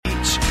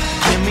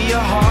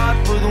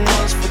heart for the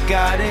ones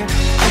forgotten.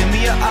 Give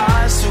me your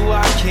eyes so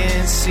I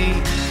can see.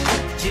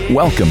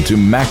 Welcome to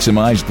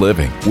Maximized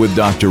Living with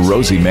Dr.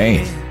 Rosie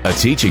Main, a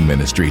teaching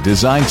ministry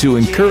designed to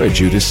encourage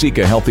you to seek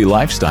a healthy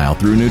lifestyle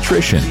through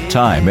nutrition,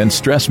 time, and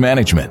stress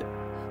management.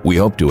 We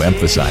hope to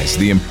emphasize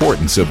the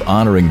importance of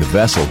honoring the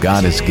vessel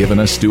God has given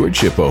us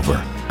stewardship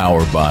over,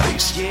 our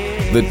bodies,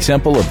 the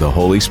temple of the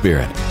Holy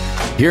Spirit.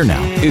 Here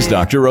now is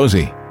Dr.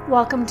 Rosie.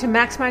 Welcome to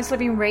Maximized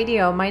Living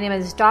Radio. My name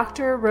is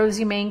Dr.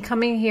 Rosie Main,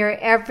 coming here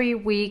every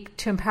week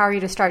to empower you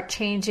to start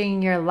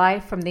changing your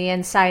life from the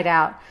inside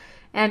out.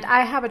 And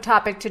I have a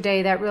topic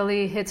today that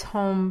really hits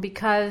home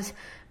because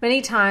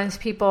many times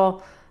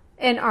people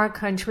in our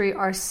country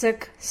are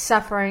sick,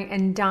 suffering,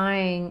 and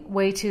dying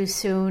way too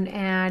soon.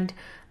 And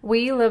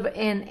we live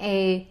in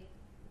a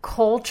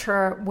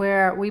culture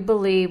where we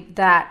believe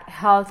that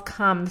health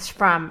comes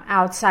from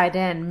outside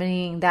in,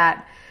 meaning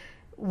that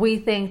we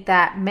think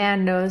that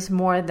man knows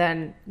more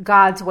than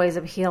God's ways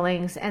of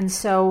healings. And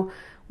so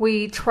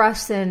we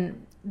trust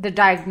in the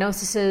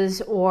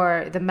diagnoses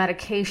or the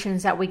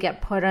medications that we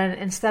get put on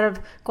instead of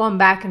going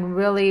back and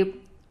really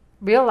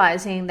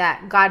realizing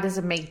that God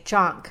doesn't make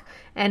junk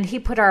and He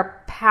put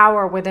our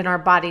power within our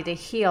body to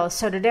heal.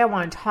 So today I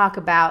want to talk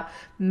about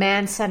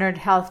man-centered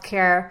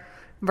healthcare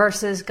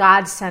versus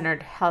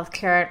God-centered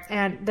healthcare.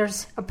 And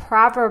there's a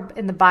proverb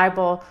in the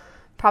Bible,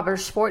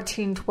 Proverbs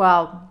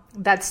 14:12,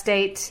 that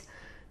states,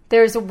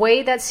 "There's a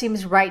way that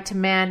seems right to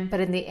man, but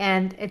in the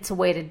end, it's a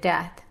way to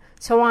death."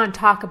 So I want to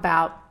talk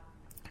about,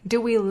 do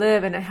we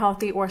live in a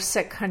healthy or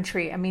sick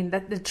country? I mean,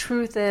 the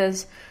truth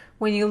is,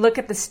 when you look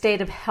at the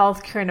state of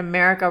healthcare in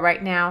America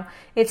right now,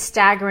 it's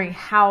staggering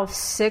how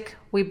sick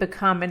we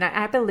become. And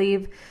I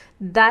believe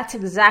that's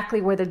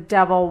exactly where the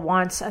devil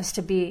wants us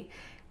to be.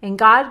 And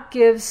God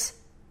gives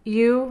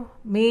you,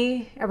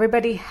 me,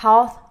 everybody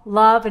health,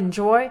 love, and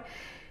joy.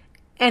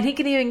 And He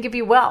can even give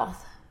you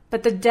wealth.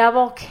 But the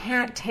devil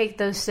can't take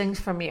those things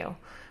from you.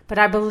 But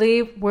I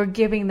believe we're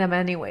giving them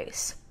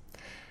anyways.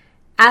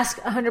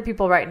 Ask 100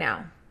 people right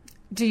now.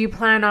 Do you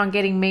plan on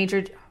getting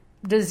major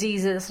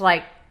diseases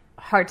like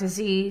heart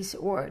disease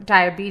or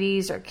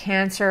diabetes or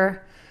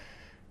cancer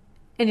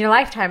in your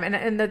lifetime?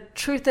 And the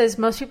truth is,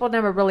 most people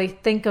never really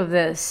think of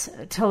this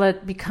till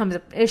it becomes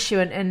an issue.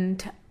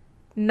 And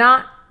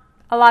not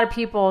a lot of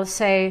people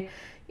say,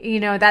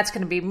 that's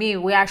going to be me.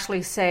 We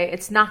actually say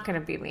it's not going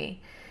to be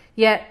me.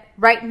 Yet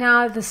right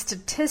now, the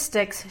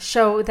statistics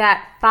show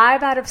that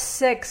 5 out of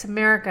 6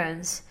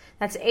 Americans,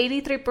 that's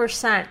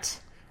 83%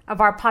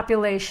 of our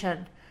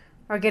population,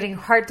 are getting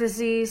heart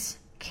disease,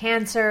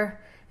 cancer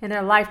in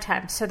their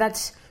lifetime. So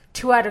that's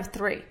 2 out of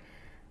 3.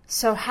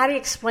 So how do you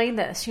explain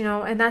this?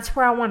 And that's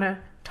where I want to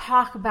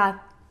talk about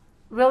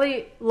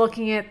really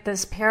looking at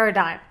this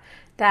paradigm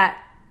that,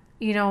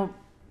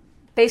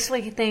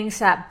 basically thinks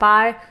that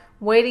by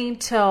waiting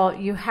till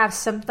you have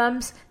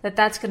symptoms,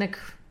 that's going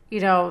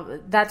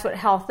to, that's what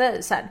health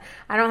is. That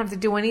I don't have to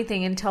do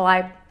anything until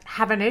I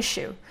have an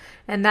issue.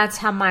 And that's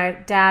how my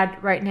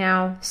dad right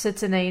now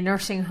sits in a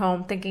nursing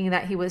home thinking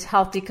that he was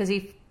healthy because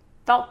he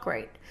felt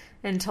great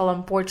until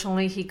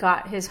unfortunately he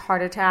got his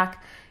heart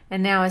attack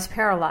and now is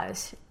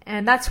paralyzed.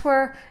 And that's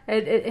where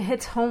it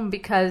hits home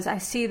because I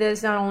see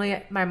this not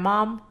only my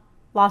mom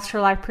lost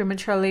her life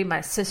prematurely, my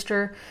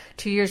sister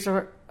 2 years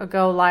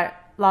ago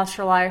lost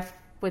her life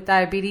with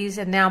diabetes,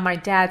 and now my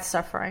dad's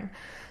suffering.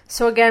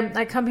 So again,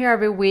 I come here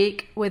every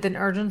week with an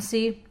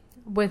urgency,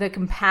 with a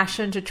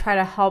compassion to try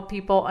to help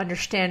people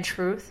understand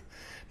truth.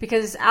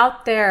 Because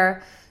out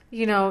there,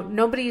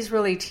 nobody's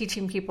really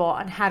teaching people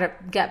on how to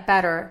get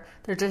better.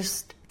 They're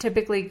just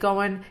typically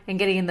going and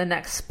getting the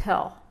next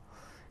pill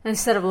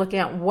instead of looking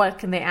at what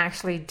can they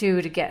actually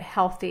do to get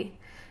healthy.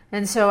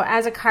 And so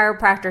as a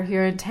chiropractor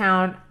here in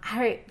town,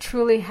 I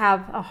truly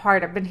have a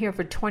heart. I've been here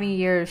for 20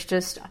 years,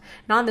 just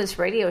on this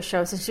radio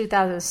show since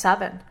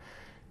 2007.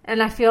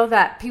 And I feel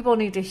that people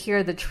need to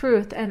hear the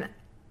truth. And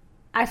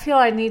I feel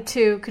I need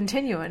to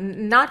continue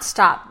and not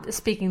stop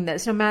speaking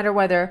this, no matter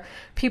whether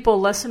people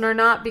listen or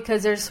not,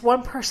 because there's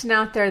one person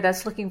out there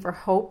that's looking for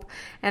hope,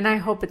 and I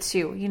hope it's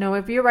you.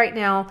 If you're right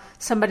now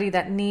somebody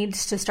that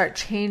needs to start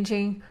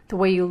changing the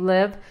way you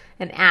live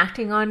and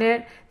acting on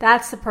it,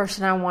 that's the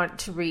person I want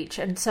to reach.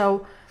 And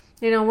so,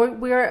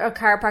 we're a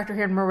chiropractor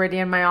here in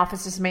Meridian. My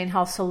office is Main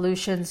Health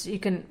Solutions. You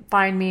can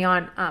find me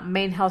on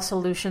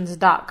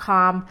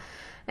mainhealthsolutions.com.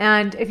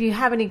 And if you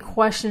have any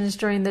questions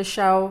during the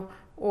show,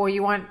 or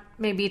you want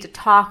maybe to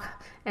talk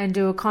and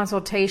do a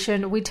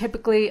consultation, we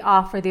typically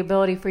offer the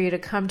ability for you to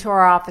come to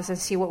our office and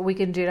see what we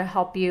can do to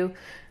help you.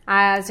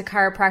 I, as a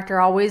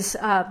chiropractor, always, do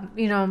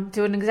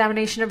an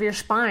examination of your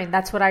spine.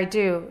 That's what I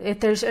do. If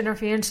there's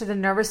interference to the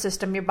nervous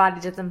system, your body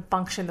doesn't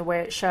function the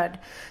way it should.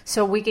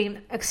 So we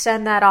can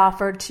extend that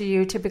offer to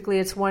you. Typically,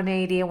 it's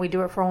 $180, and we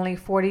do it for only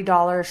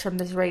 $40 from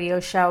this radio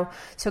show.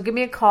 So give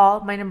me a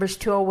call. My number is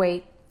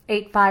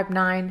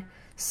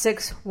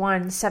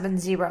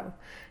 208-859-6170.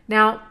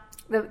 Now,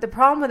 the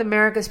problem with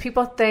America is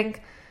people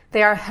think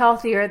they are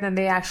healthier than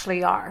they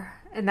actually are.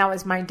 And that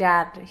was my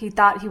dad. He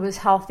thought he was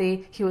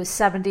healthy. He was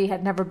 70,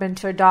 had never been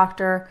to a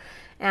doctor.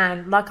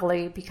 And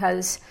luckily,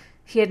 because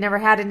He had never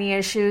had any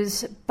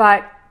issues,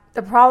 but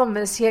the problem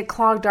is he had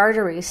clogged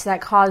arteries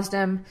that caused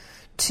him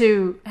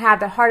to have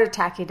the heart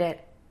attack he did.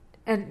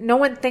 And no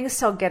one thinks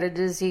they'll get a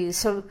disease,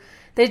 so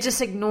they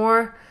just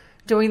ignore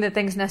doing the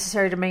things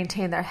necessary to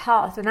maintain their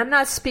health. And I'm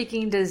not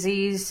speaking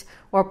disease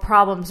or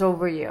problems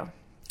over you.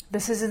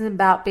 This isn't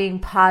about being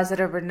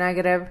positive or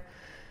negative.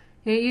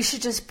 You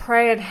should just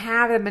pray and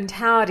have the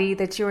mentality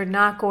that you are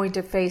not going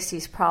to face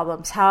these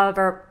problems.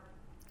 However,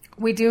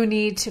 we do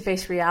need to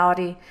face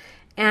reality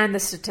and the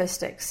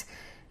statistics.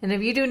 And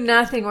if you do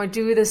nothing or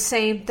do the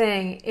same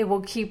thing, it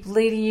will keep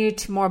leading you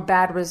to more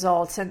bad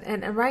results.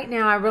 And right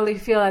now, I really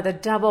feel that the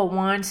devil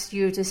wants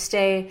you to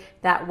stay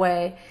that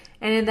way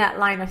and in that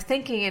line of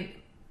thinking. And,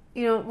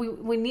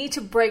 we need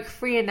to break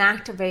free and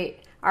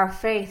activate our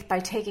faith by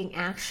taking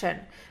action,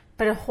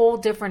 but a whole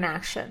different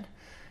action.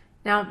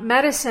 Now,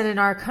 medicine in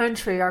our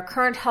country, our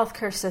current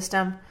healthcare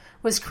system,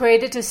 was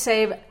created to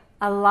save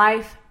a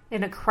life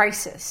in a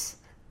crisis.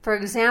 For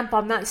example,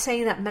 I'm not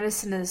saying that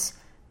medicine is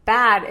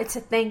bad. It's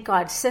a thank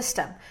God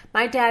system.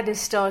 My dad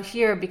is still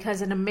here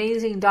because an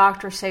amazing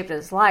doctor saved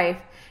his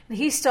life, and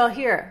he's still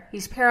here.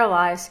 He's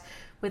paralyzed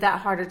with that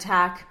heart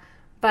attack,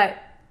 but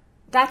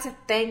that's a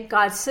thank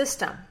God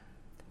system.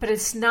 But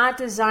it's not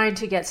designed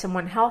to get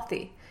someone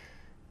healthy.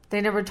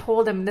 They never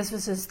told him this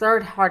was his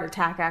third heart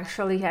attack.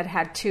 Actually, he had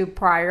had 2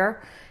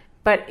 prior,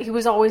 but he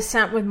was always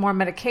sent with more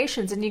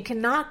medications. And you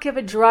cannot give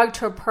a drug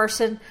to a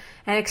person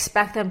and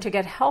expect them to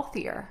get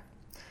healthier.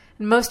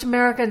 And most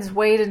Americans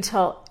wait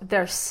until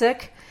they're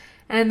sick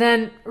and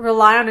then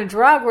rely on a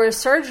drug or a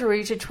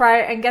surgery to try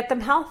and get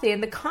them healthy.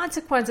 And the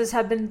consequences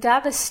have been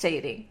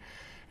devastating.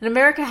 And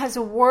America has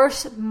the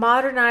worst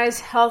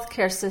modernized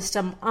healthcare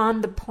system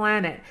on the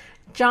planet.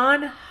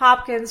 Johns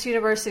Hopkins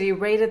University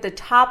rated the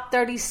top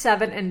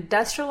 37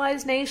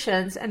 industrialized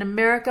nations, and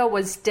America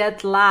was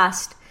dead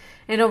last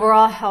in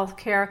overall health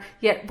care.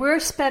 Yet we're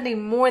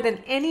spending more than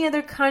any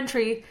other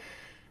country,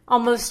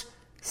 almost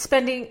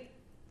spending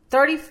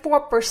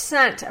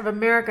 34% of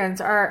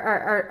Americans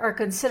are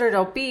considered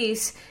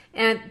obese,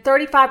 and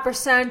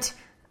 35%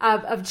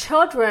 of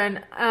children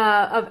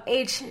of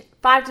age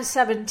 5 to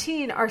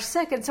 17 are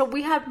sick. And so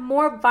we have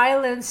more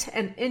violence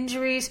and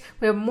injuries.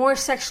 We have more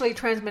sexually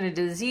transmitted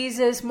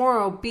diseases, more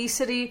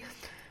obesity.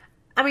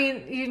 I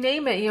mean, you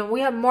name it.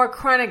 We have more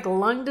chronic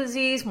lung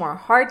disease, more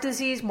heart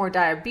disease, more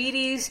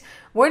diabetes.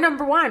 We're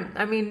number one.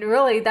 I mean,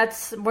 really,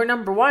 we're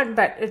number one,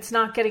 but it's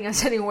not getting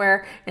us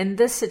anywhere in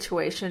this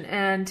situation.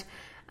 And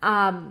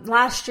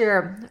last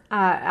year,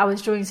 I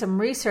was doing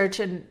some research,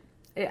 and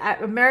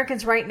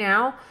Americans right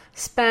now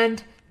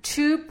spend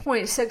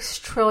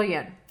 $2.6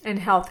 trillion in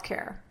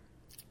healthcare.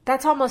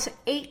 That's almost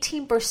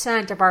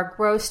 18% of our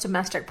gross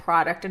domestic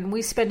product, and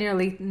we spend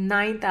nearly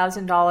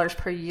 $9,000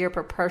 per year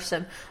per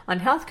person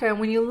on healthcare. And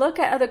when you look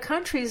at other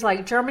countries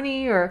like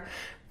Germany or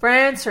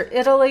France or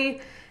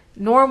Italy,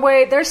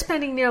 Norway, they're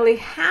spending nearly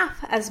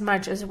half as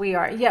much as we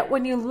are. Yet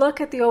when you look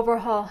at the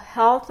overall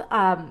health,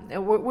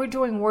 we're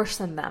doing worse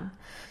than them.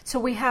 So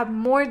we have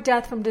more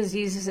death from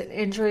diseases and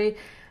injury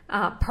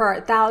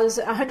per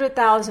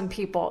 100,000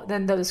 people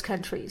than those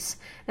countries.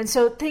 And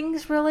so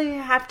things really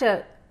have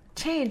to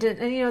change.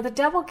 And the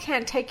devil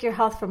can't take your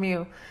health from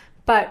you,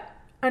 but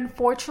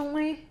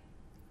unfortunately,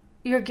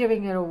 you're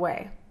giving it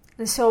away.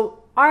 And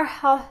so our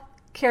health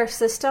care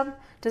system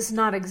does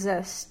not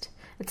exist.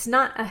 It's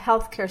not a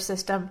health care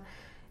system.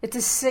 It's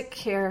a sick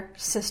care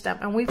system.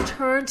 And we've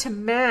turned to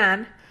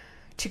man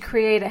to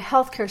create a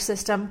health care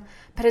system,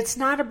 but it's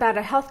not about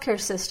a health care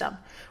system.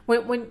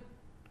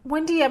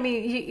 When do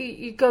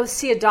you go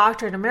see a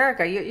doctor in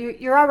America?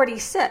 You're already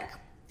sick.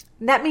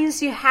 And that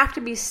means you have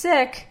to be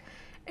sick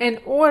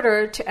in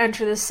order to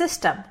enter the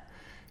system.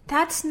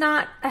 That's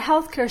not a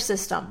healthcare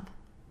system.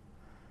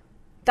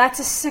 That's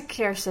a sick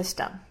care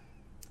system.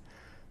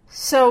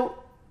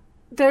 So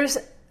there's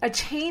a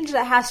change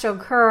that has to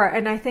occur,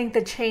 and I think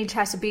the change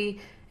has to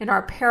be in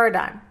our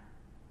paradigm.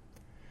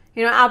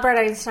 Albert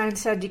Einstein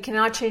said you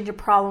cannot change a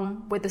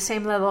problem with the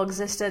same level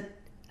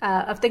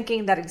of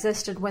thinking that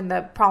existed when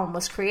the problem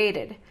was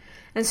created.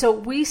 And so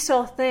we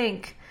still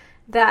think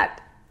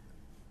that,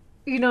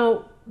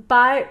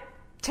 by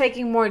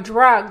taking more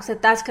drugs,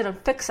 that's going to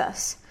fix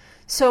us.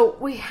 So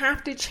we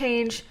have to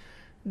change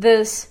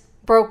this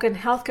broken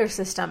healthcare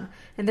system.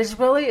 And there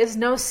really is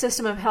no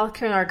system of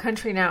healthcare in our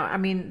country now. I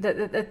mean,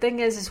 the thing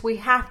is we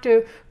have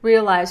to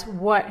realize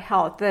what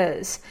health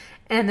is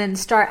and then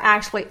start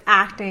actually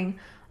acting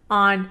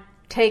on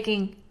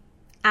taking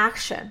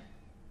action.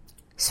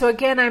 So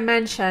again, I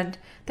mentioned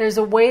there's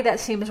a way that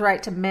seems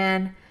right to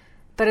men,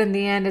 but in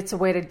the end, it's a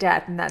way to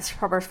death, and that's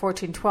Proverbs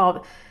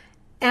 14:12.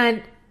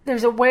 And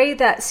there's a way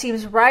that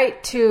seems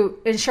right to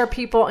insure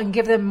people and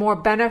give them more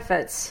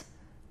benefits,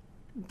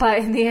 but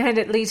in the end,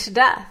 it leads to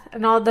death.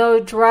 And although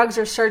drugs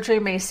or surgery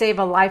may save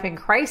a life in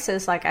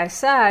crisis, like I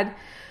said,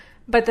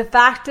 but the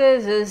fact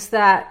is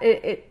that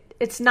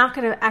it's not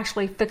going to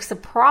actually fix the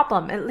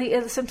problem.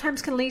 It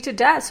sometimes can lead to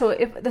death. So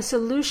if the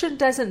solution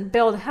doesn't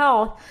build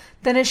health,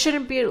 then it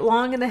shouldn't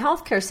belong in the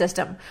healthcare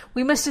system.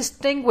 We must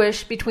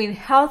distinguish between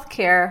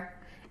healthcare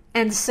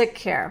and sick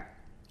care.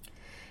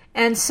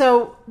 And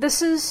so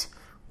this is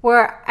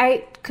where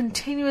I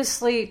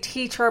continuously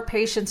teach our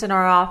patients in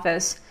our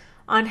office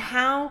on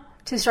how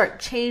to start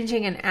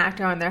changing and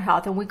acting on their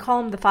health. And we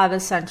call them the 5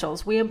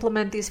 essentials. We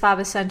implement these 5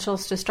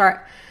 essentials to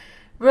start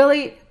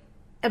really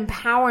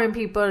empowering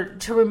people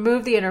to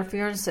remove the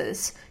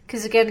interferences.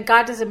 Because again,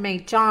 God doesn't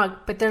make junk,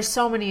 but there's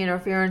so many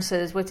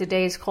interferences with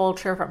today's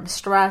culture, from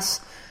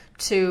stress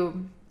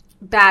to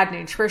bad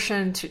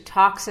nutrition to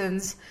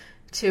toxins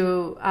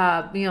to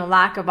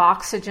lack of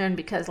oxygen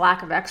because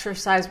lack of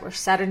exercise. We're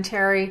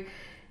sedentary.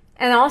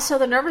 And also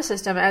the nervous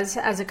system. As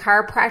a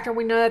chiropractor,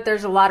 we know that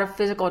there's a lot of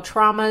physical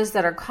traumas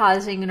that are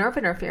causing nerve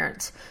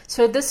interference.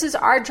 So this is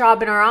our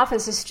job in our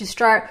office, is to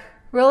start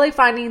really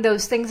finding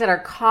those things that are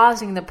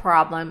causing the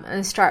problem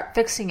and start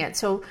fixing it.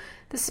 So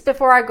this is,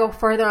 before I go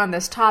further on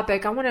this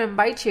topic, I want to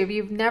invite you, if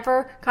you've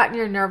never gotten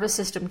your nervous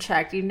system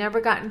checked, you've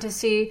never gotten to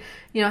see,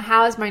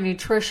 how is my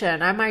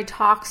nutrition? Am I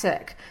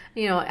toxic?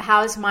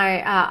 How is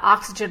my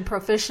oxygen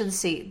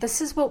proficiency?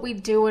 This is what we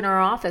do in our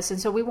office.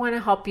 And so we want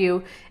to help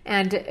you.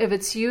 And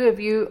if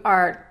you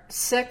are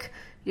sick,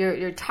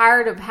 you're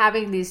tired of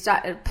having these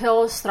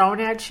pills thrown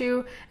at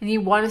you and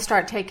you want to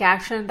start take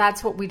action,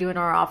 that's what we do in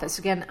our office.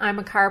 Again, I'm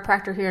a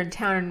chiropractor here in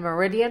town in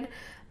Meridian.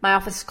 My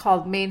office is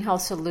called Main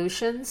Health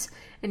Solutions.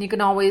 And you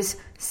can always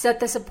set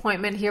this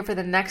appointment here for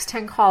the next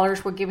 10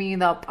 callers. We're giving you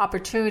the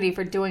opportunity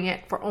for doing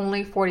it for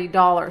only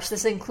 $40.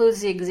 This includes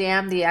the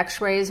exam, the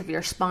x-rays of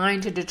your spine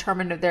to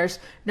determine if there's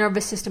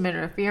nervous system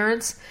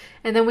interference.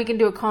 And then we can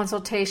do a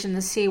consultation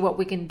to see what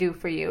we can do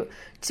for you.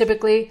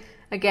 Typically,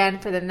 again,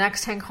 for the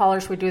next 10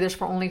 callers, we do this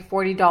for only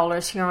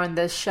 $40 here on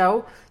this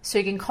show. So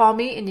you can call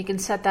me and you can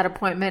set that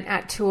appointment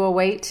at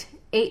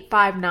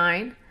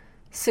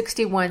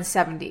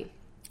 208-859-6170.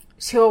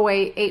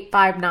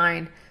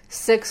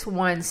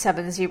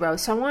 208-859-6170.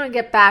 So I want to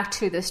get back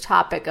to this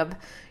topic of,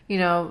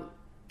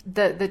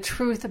 the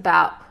truth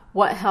about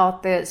what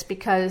health is,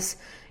 because,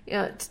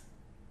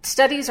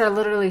 studies are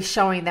literally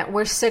showing that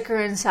we're sicker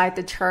inside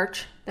the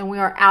church than we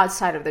are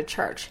outside of the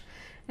church.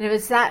 And if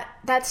it's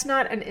that's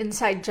not an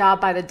inside job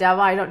by the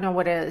devil, I don't know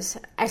what is.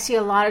 I see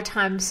a lot of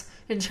times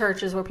in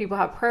churches where people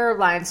have prayer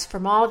lines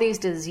from all these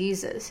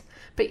diseases,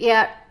 but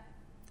yet,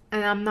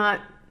 and I'm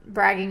not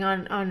bragging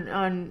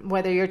on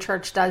whether your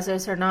church does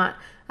this or not,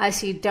 I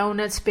see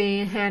donuts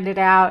being handed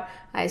out.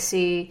 I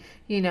see,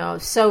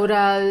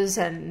 sodas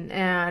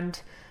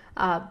and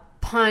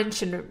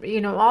punch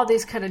and, all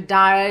these kind of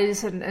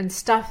dyes and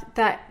stuff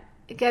that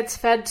gets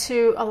fed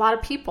to a lot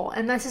of people.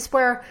 And this is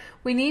where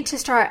we need to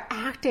start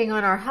acting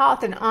on our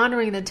health and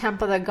honoring the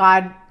temple that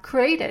God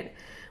created.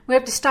 We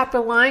have to stop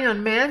relying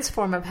on man's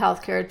form of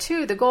healthcare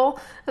too. The goal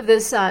of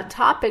this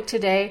topic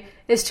today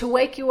is to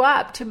wake you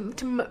up,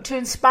 to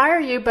inspire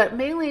you, but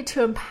mainly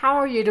to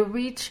empower you to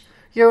reach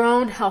your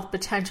own health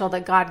potential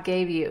that God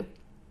gave you.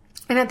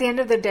 And at the end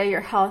of the day,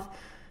 your health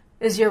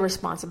is your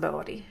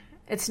responsibility.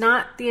 It's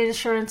not the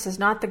insurance, it's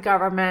not the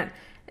government,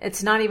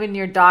 it's not even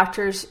your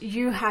doctors.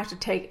 You have to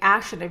take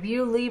action. If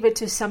you leave it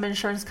to some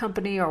insurance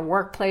company or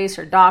workplace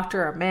or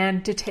doctor or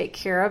man to take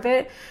care of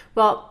it,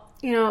 well,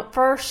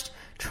 first,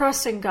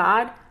 trust in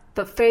God,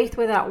 but faith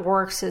without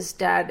works is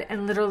dead.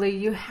 And literally,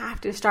 you have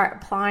to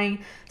start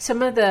applying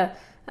some of the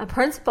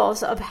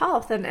principles of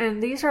health.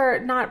 And these are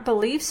not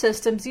belief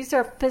systems. These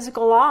are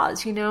physical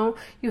laws. You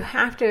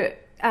have to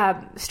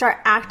start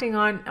acting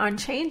on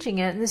changing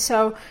it. And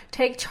so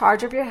take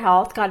charge of your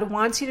health. God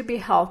wants you to be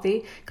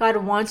healthy. God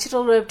wants you to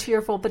live to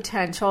your full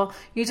potential.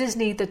 You just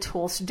need the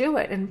tools to do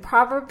it. And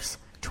Proverbs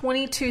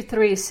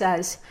 22:3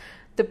 says,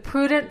 "The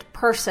prudent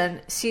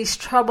person sees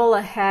trouble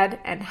ahead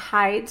and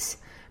hides,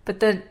 but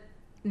the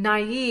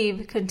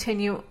naive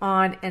continue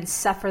on and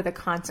suffer the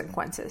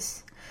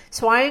consequences."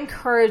 So I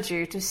encourage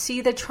you to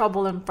see the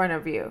trouble in front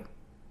of you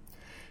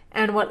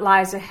and what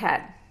lies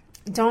ahead.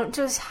 Don't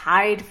just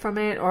hide from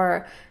it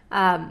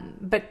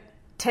but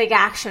take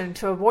action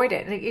to avoid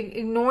it.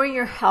 Ignoring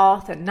your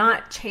health and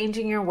not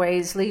changing your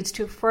ways leads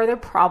to further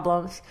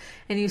problems,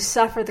 and you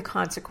suffer the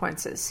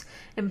consequences.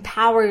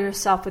 Empower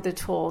yourself with the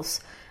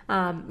tools.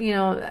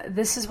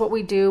 This is what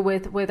we do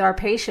with our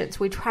patients.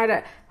 We try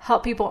to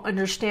help people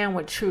understand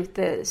what truth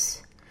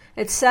is.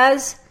 It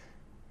says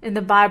in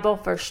the Bible,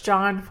 1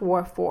 John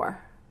 4:4,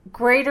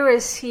 "Greater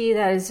is he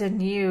that is in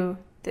you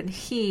than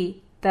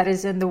he that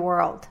is in the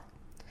world."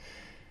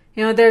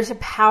 There's a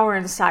power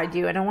inside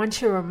you, and I want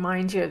to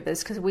remind you of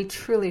this because we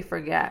truly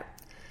forget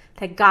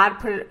that God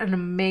put an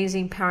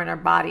amazing power in our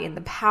body, and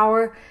the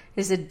power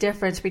is the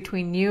difference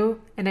between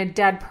you and a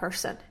dead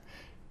person.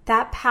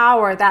 That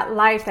power, that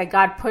life that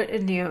God put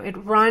in you,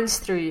 it runs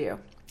through you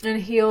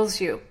and heals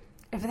you.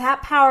 If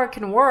that power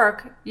can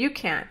work, you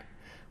can.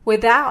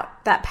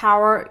 Without that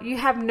power, you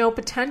have no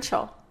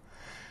potential.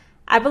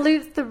 I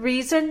believe the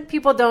reason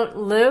people don't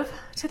live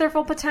to their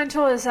full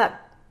potential is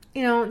that,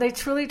 they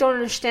truly don't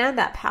understand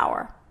that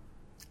power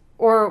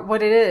or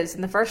what it is in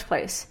the first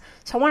place.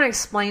 So I want to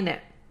explain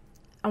it.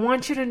 I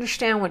want you to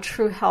understand what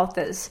true health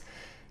is.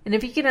 And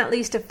if you can at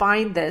least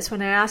define this,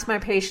 when I ask my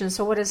patients,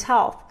 so what is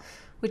health?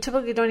 We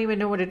typically don't even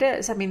know what it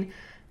is.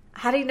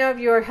 How do you know if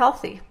you're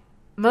healthy?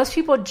 Most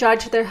people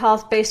judge their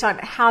health based on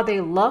how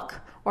they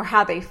look or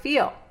how they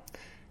feel.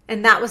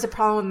 And that was the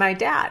problem with my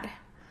dad.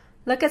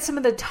 Look at some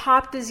of the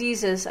top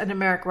diseases in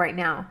America right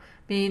now.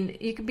 I mean,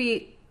 you could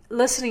be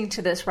listening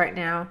to this right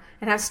now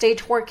and have stage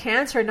 4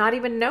 cancer and not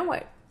even know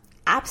it.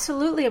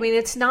 Absolutely. I mean,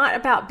 it's not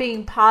about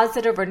being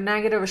positive or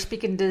negative or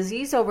speaking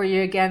disease over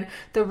you again.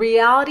 The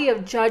reality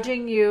of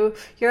judging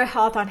your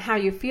health on how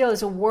you feel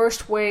is the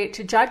worst way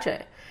to judge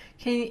it.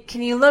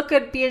 Can you look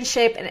good, be in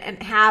shape,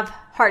 and have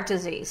heart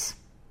disease?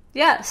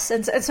 Yes.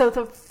 And so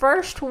the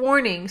first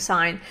warning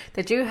sign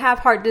that you have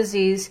heart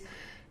disease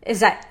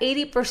is that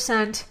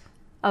 80%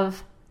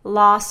 of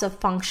loss of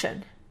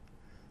function.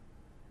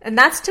 And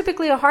that's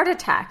typically a heart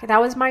attack.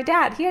 That was my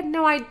dad. He had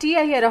no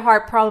idea he had a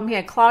heart problem. He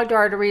had clogged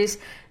arteries.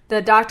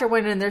 The doctor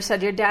went in there and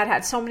said, your dad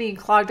had so many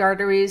clogged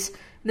arteries.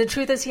 And the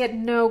truth is he had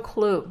no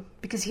clue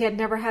because he had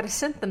never had a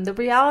symptom. The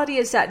reality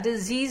is that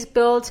disease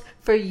builds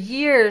for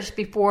years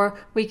before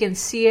we can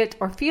see it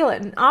or feel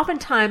it. And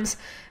oftentimes,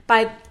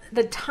 by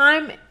the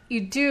time you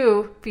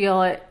do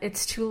feel it,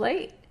 it's too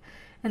late.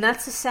 And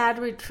that's the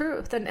sad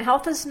truth. And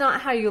health is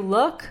not how you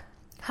look.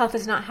 Health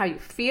is not how you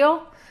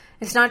feel.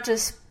 It's not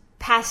just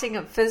passing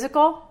up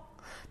physical.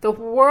 The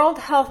World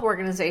Health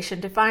Organization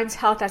defines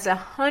health as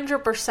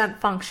 100%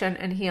 function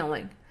and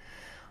healing.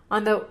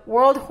 On the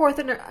World Health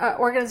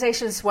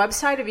Organization's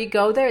website, if you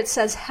go there, it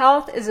says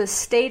health is a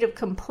state of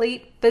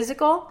complete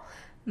physical,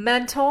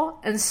 mental,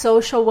 and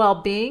social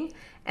well-being,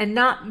 and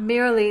not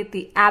merely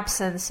the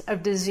absence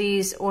of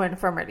disease or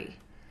infirmity.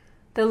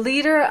 The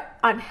leader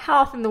on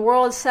health in the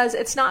world says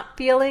it's not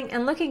feeling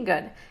and looking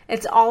good.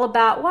 It's all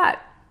about what?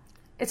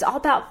 It's all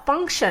about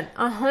function.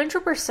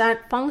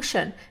 100%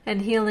 function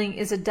and healing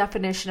is a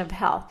definition of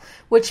health,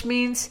 which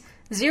means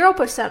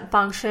 0%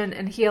 function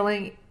and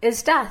healing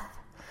is death.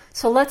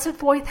 So let's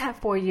avoid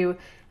that for you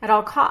at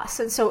all costs.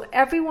 And so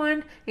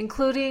everyone,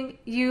 including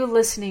you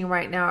listening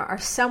right now, are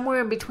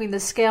somewhere in between the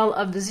scale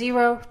of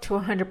 0 to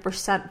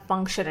 100%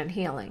 function and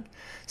healing.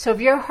 So if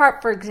your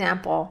heart, for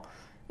example,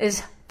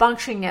 is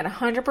functioning at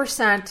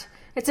 100%,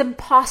 it's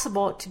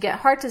impossible to get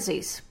heart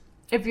disease.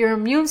 If your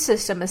immune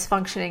system is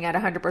functioning at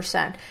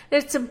 100%,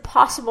 it's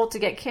impossible to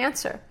get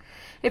cancer.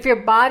 If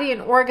your body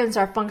and organs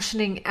are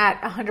functioning at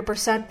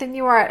 100%, then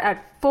you are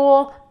at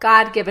full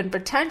God-given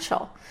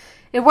potential.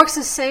 It works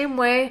the same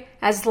way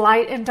as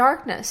light and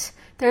darkness.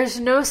 There's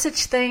no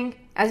such thing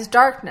as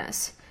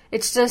darkness.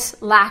 It's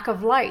just lack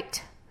of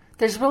light.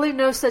 There's really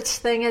no such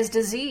thing as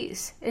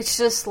disease. It's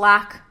just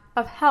lack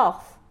of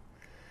health.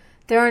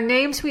 There are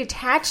names we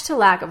attach to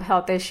lack of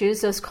health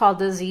issues, those called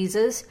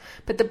diseases,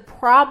 but the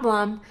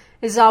problem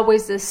is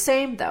always the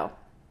same though.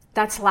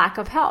 That's lack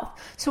of health.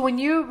 So when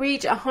you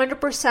reach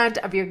 100%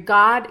 of your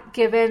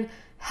God-given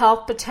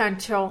health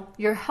potential,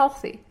 you're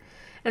healthy.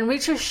 And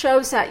research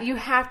shows that you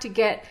have to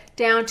get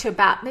down to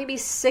about maybe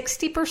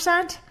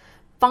 60%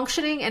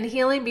 functioning and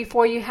healing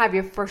before you have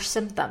your first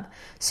symptom.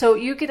 So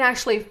you can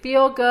actually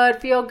feel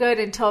good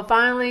until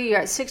finally you're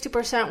at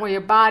 60% where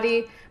your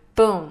body,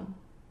 boom,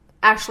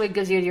 actually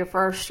gives you your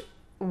first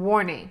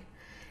warning.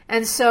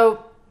 And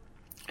so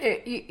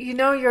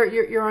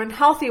you're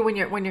unhealthy when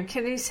your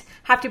kidneys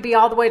have to be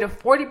all the way to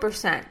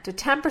 40% to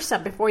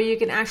 10% before you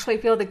can actually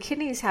feel the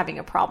kidneys having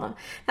a problem.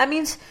 That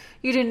means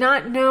you do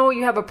not know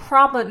you have a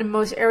problem in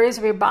most areas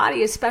of your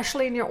body,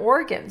 especially in your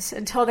organs,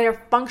 until they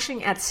are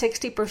functioning at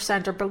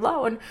 60% or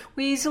below. And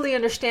we easily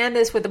understand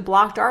this with a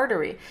blocked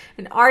artery.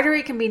 An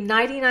artery can be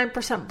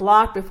 99%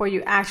 blocked before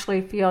you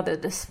actually feel the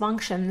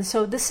dysfunction.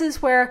 So this is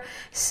where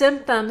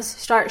symptoms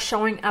start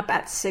showing up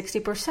at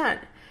 60%.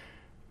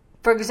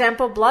 For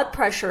example, blood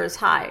pressure is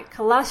high,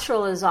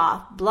 cholesterol is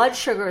off, blood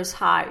sugar is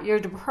high, you're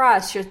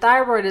depressed, your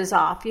thyroid is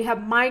off, you have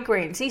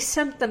migraines. These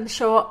symptoms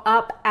show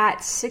up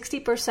at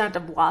 60%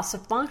 of loss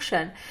of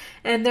function.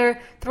 And there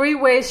are 3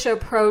 ways to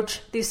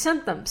approach these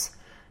symptoms.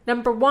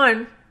 Number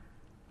 1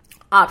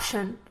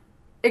 option,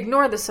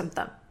 ignore the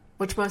symptom,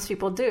 which most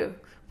people do.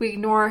 We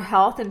ignore our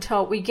health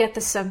until we get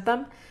the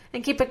symptom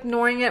and keep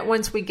ignoring it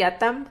once we get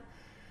them.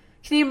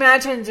 Can you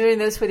imagine doing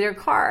this with your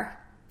car?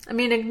 I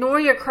mean, ignore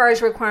your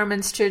car's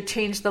requirements to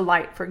change the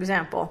light, for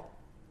example.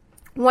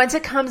 Once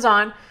it comes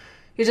on,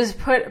 you just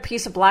put a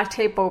piece of black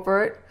tape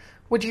over it.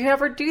 Would you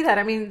ever do that?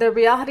 I mean, the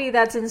reality,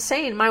 that's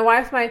insane. My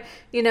wife might,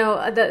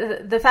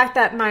 the fact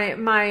that my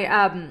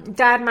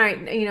dad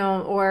might,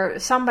 or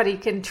somebody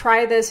can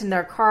try this in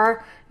their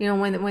car,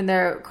 when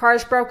their car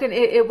is broken,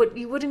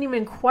 you wouldn't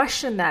even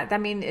question that. I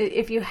mean,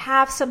 if you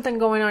have something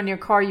going on in your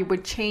car, you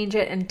would change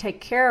it and take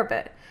care of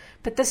it.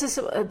 But this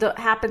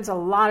happens a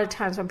lot of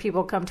times when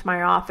people come to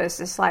my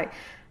office. It's like,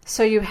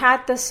 so you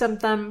had this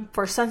symptom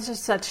for such and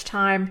such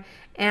time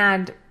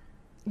and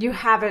you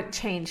haven't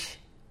changed,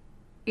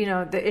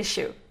 the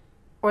issue.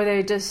 Or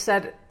they just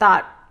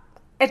thought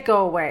it'd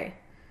go away.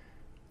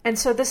 And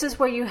so this is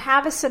where you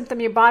have a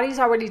symptom, your body's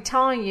already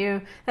telling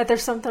you that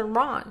there's something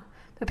wrong,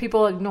 but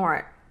people ignore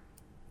it.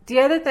 The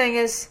other thing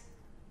is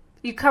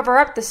you cover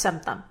up the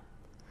symptom.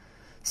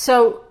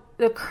 So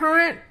the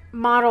current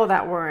model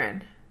that we're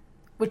in,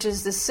 which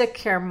is the sick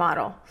care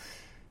model.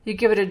 You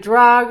give it a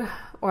drug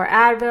or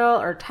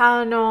Advil or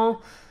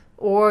Tylenol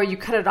or you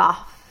cut it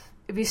off.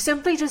 If you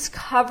simply just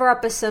cover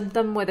up a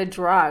symptom with a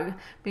drug,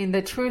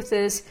 the truth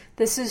is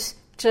this is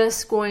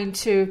just going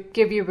to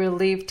give you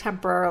relief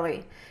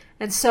temporarily.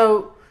 And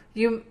so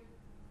you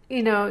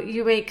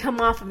may come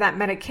off of that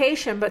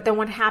medication, but then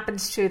what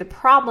happens to the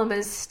problem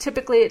is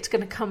typically it's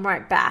going to come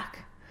right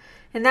back.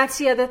 And that's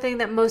the other thing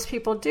that most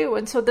people do.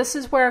 And so this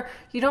is where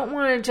you don't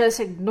want to just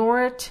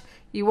ignore it.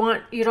 You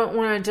don't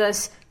want to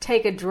just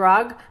take a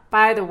drug.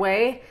 By the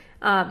way,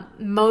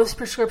 most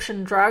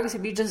prescription drugs,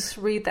 if you just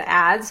read the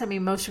ads,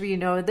 most of you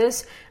know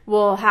this,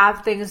 will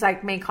have things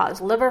like may cause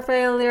liver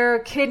failure,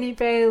 kidney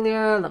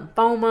failure,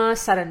 lymphoma,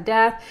 sudden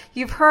death.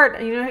 You've heard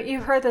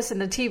this in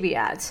the TV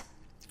ads.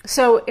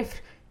 So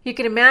if you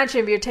can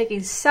imagine if you're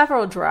taking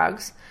several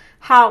drugs,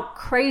 how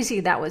crazy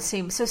that would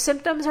seem. So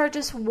symptoms are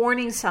just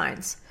warning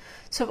signs.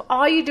 So if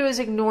all you do is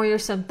ignore your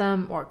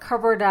symptom or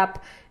cover it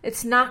up,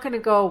 it's not going to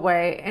go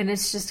away and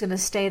it's just going to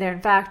stay there.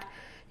 In fact,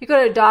 you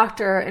go to a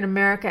doctor in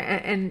America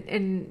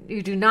and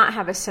you do not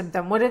have a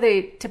symptom. What do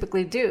they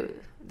typically do?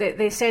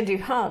 They send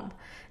you home.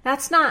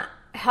 That's not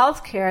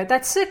health care.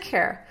 That's sick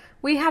care.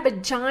 We have a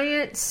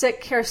giant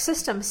sick care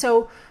system.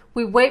 So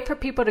we wait for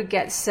people to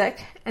get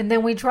sick and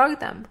then we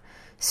drug them.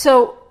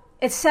 So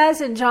it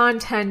says in John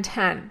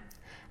 10:10,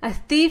 a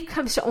thief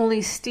comes to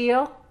only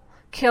steal,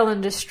 kill,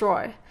 and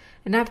destroy.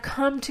 And I've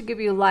come to give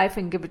you life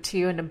and give it to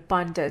you in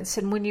abundance.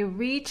 And when you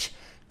reach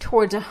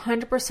towards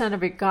 100%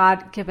 of your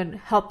God-given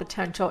health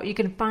potential, you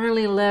can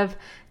finally live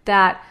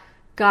that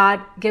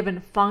God-given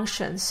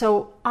function.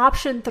 So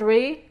option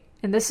 3,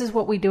 and this is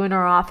what we do in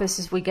our office,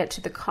 is we get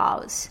to the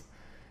cause.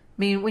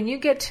 When you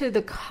get to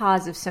the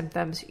cause of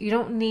symptoms, you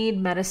don't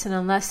need medicine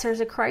unless there's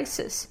a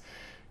crisis.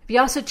 If you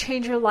also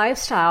change your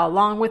lifestyle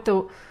along with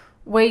the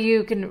way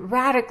you can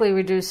radically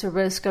reduce the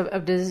risk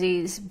of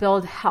disease,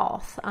 build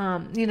health,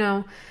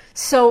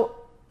 So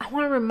I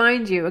want to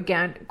remind you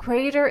again,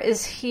 greater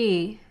is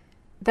He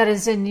that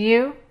is in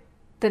you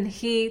than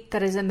he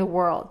that is in the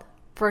world.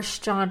 1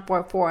 John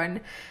 4:4.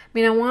 And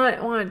I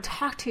want to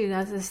talk to you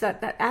now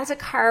that as a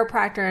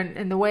chiropractor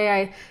and the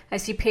way I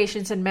see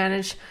patients and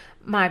manage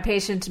my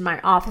patients in my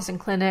office and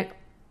clinic,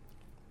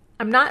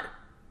 I'm not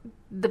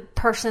the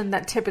person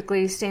that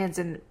typically stands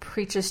and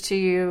preaches to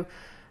you,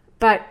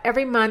 but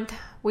every month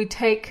we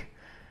take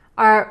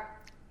our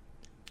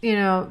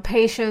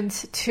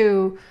patients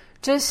to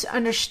just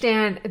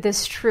understand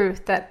this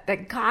truth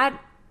that God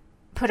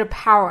put a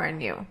power in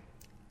you.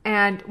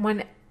 And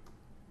when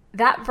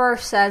that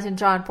verse says in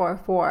John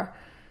 4:4,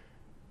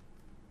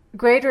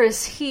 greater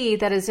is He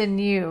that is in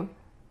you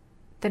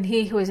than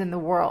he who is in the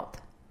world.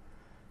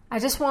 I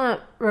just want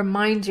to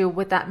remind you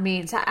what that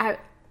means. I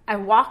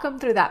walk them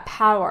through that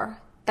power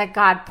that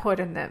God put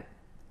in them,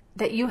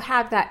 that you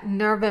have that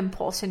nerve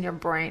impulse in your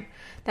brain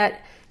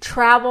that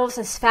travels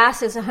as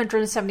fast as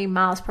 170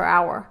 miles per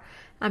hour.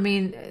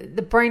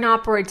 The brain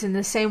operates in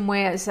the same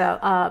way as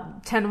a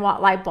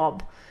 10-watt light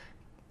bulb.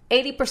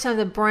 80% of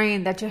the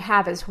brain that you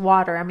have is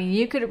water.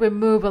 You could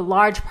remove a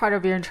large part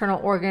of your internal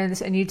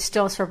organs and you'd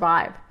still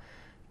survive.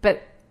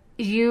 But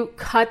you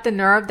cut the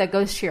nerve that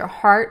goes to your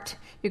heart,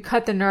 you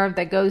cut the nerve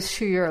that goes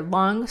to your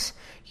lungs,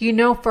 you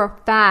know for a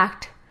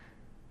fact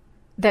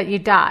that you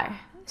die.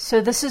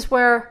 So this is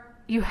where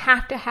you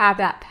have to have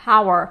that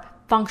power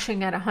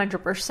functioning at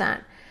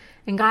 100%.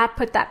 And God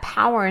put that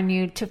power in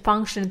you to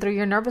function through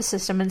your nervous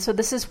system. And so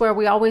this is where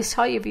we always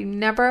tell you, if you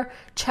never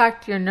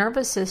checked your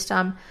nervous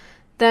system,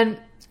 then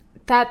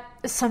that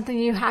is something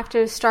you have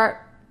to start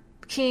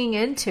keying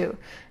into.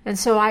 And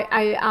so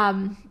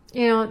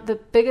the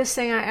biggest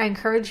thing I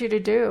encourage you to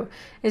do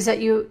is that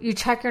you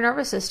check your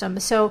nervous system.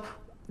 So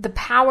the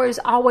power is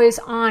always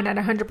on at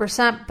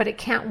 100%, but it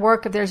can't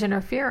work if there's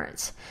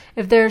interference.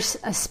 If there's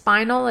a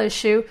spinal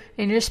issue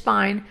in your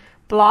spine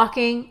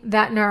blocking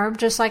that nerve,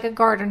 just like a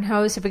garden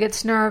hose, if it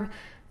gets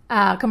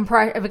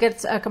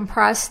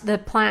compressed, the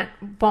plant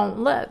won't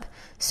live.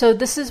 So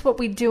this is what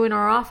we do in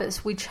our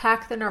office. We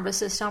check the nervous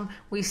system.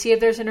 We see if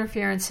there's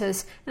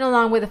interferences, and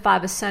along with the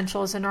 5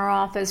 essentials in our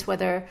office,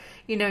 whether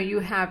you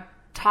have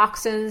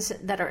toxins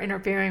that are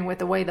interfering with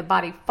the way the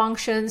body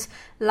functions,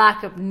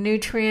 lack of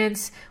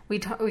nutrients. We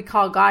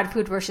call God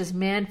food versus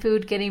man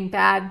food, getting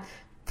bad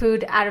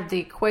food out of the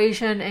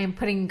equation and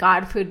putting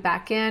God food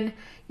back in.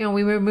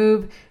 We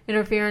remove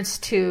interference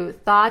to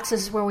thoughts.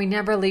 This is where we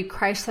never leave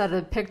Christ out of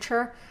the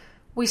picture.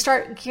 We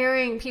start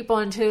gearing people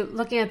into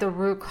looking at the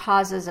root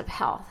causes of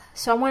health.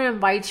 So I want to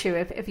invite you,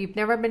 if you've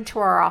never been to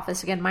our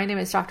office, again, my name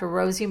is Dr.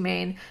 Rosie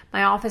Main.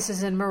 My office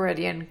is in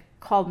Meridian,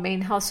 called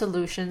Main Health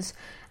Solutions.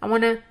 I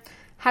want to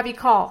have you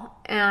call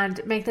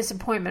and make this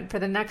appointment. For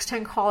the next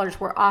 10 callers,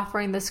 we're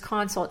offering this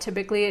consult.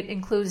 Typically, it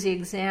includes the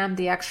exam,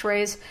 the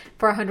x-rays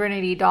for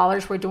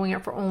 $180. We're doing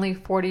it for only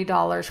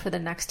 $40 for the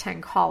next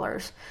 10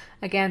 callers.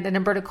 Again, the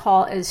number to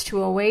call is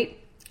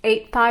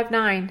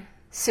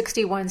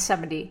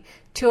 208-859-6170.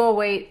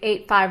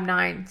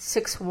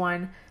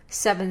 208-859-6170.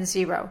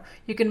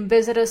 You can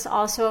visit us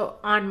also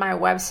on my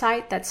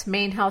website. That's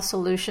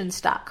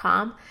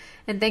mainhealthsolutions.com.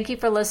 And thank you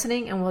for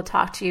listening, and we'll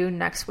talk to you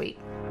next week.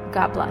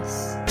 God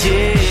bless.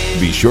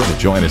 Be sure to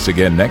join us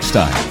again next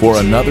time for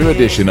another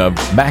edition of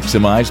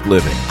Maximized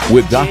Living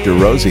with Dr.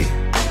 Rosie.